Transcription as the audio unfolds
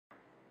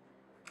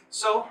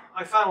So,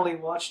 I finally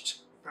watched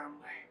Family,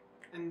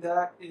 and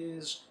that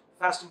is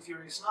Fast and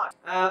Furious 9.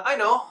 I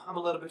know, I'm a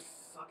little bit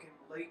fucking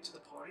late to the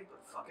party, but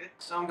fuck it.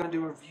 So I'm gonna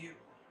do a review,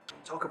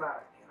 and talk about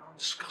it,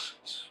 discuss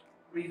it,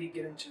 really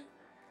get into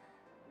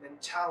the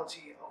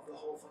mentality of the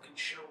whole fucking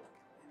show,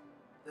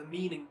 and the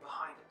meaning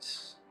behind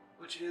it,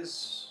 which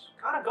is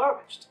kinda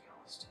garbage, to be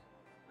honest.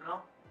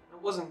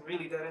 It wasn't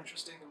really that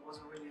interesting, it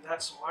wasn't really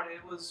that smart,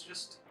 it was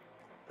just,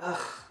 ugh.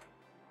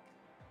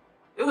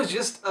 It was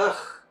just ugh.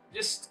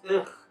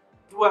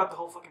 Throughout the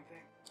whole fucking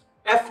thing.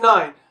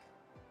 F9,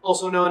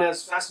 also known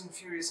as Fast and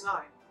Furious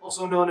 9,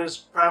 also known as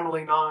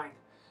Family 9.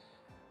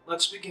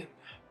 Let's begin.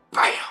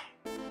 BAM!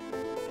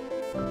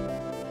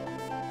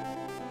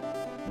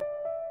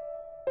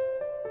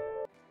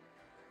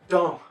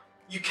 Dom,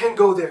 you can't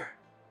go there.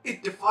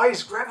 It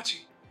defies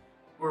gravity.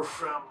 We're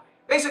family.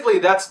 Basically,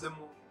 that's the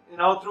movie.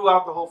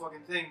 Throughout the whole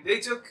fucking thing, they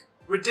took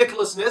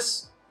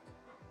ridiculousness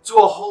to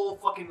a whole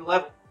fucking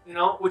level,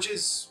 which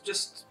is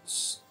just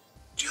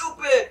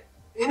stupid.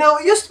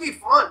 It used to be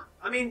fun.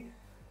 I mean,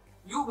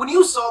 when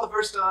you saw the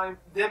first time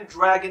them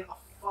dragging a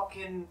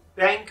fucking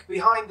bank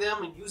behind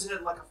them and using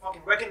it like a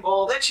fucking wrecking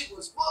ball, that shit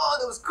was fun,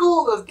 that was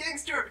cool, that was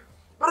gangster,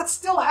 but it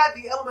still had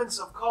the elements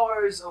of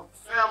cars, of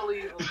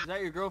family, of... Is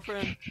that your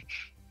girlfriend?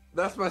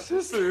 That's my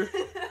sister.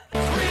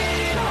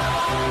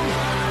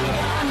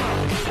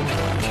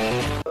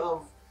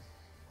 of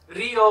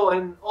Rio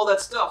and all that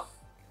stuff.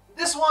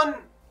 This one,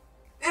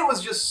 it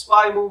was just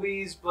spy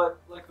movies, but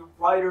like the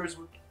writers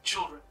were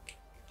children.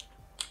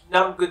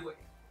 Not in a good way.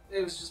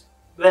 It was just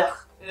blech.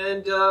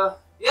 And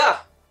yeah.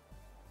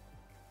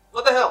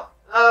 What the hell?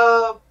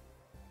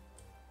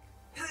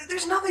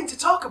 There's nothing to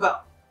talk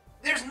about.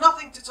 There's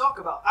nothing to talk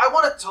about. I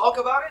want to talk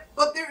about it,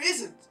 but there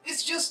isn't.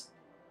 It's just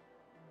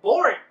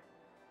boring.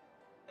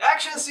 The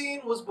action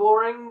scene was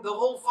boring. The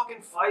whole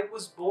fucking fight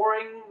was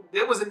boring.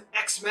 There was an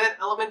X-Men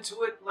element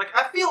to it. Like,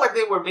 I feel like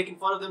they were making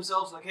fun of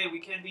themselves, like, hey, we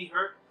can't be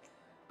hurt.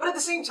 But at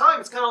the same time,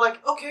 it's kind of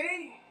like,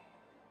 okay,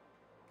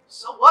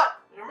 so what?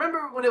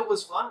 Remember when it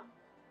was fun?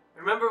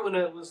 Remember when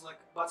it was like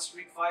about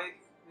street fight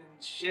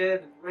and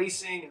shit and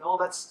racing and all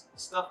that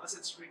stuff? I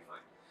said street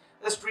fight.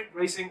 That's street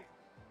racing.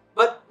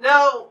 But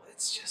now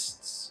it's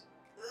just,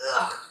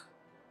 ugh.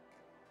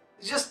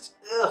 It's just,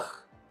 ugh.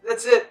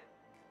 That's it.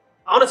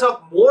 I want to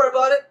talk more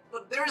about it,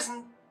 but there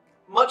isn't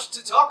much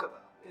to talk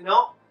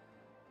about,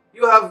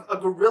 You have a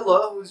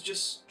gorilla who's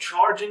just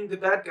charging the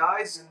bad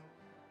guys, and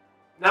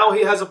now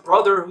he has a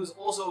brother who's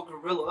also a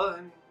gorilla,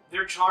 and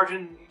they're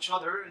charging each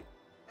other.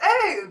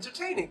 Hey,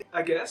 entertaining,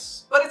 I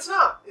guess. But it's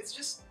not. It's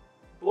just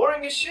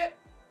boring as shit.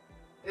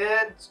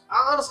 And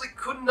I honestly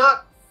could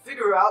not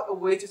figure out a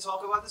way to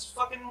talk about this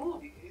fucking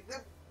movie.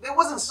 There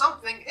wasn't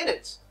something in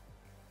it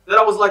that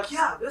I was like,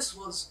 yeah, this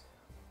was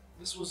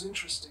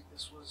interesting.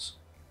 This was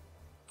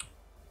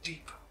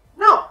deep.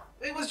 No,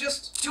 it was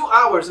just 2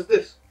 hours of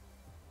this.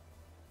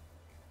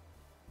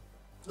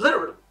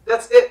 Literally,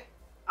 that's it.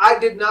 I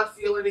did not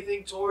feel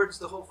anything towards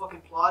the whole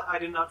fucking plot. I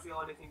did not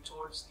feel anything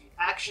towards the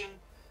action.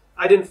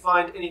 I didn't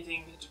find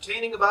anything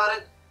entertaining about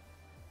it.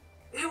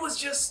 It was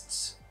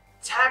just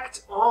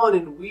tacked on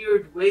in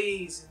weird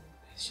ways, and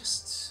it's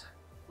just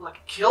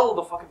like killed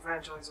the fucking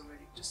franchise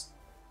already. Just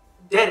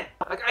dead it.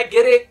 Like, I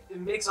get it, it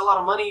makes a lot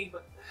of money,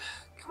 but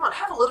come on,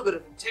 have a little bit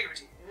of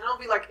integrity.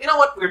 Be like, you know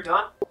what, we're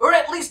done. Or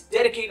at least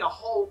dedicate a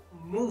whole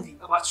movie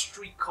about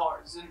street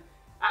cars and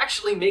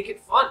actually make it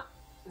fun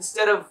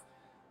instead of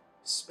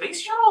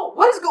space shuttle?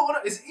 What is going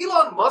on? Is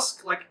Elon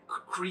Musk like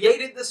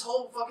created this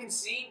whole fucking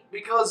scene?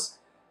 Because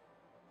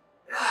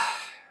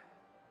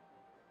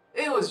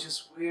it was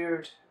just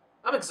weird.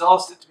 I'm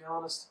exhausted, to be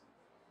honest.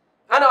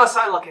 I know I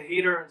sound like a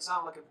hater and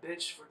sound like a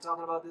bitch for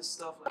talking about this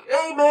stuff. Like,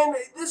 hey man,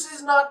 this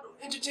is not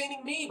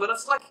entertaining me, but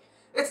it's like,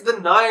 it's the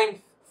 9th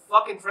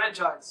fucking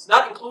franchise,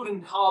 not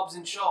including Hobbs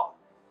and Shaw.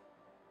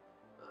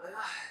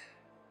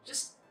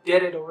 Just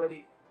get it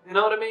already. You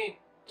know what I mean?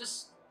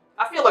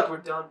 I feel like we're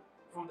done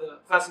from the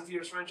Fast and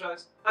Furious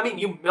franchise. I mean,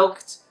 you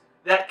milked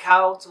that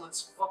cow till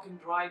it's fucking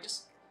dry.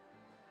 Just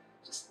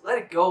let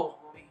it go,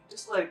 homie.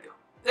 Just let it go.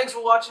 Thanks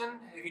for watching.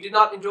 If you did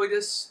not enjoy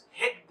this,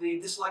 hit the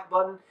dislike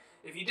button.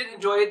 If you did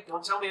enjoy it,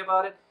 don't tell me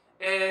about it.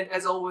 And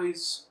as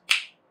always,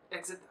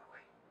 exit that way.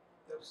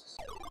 Doses.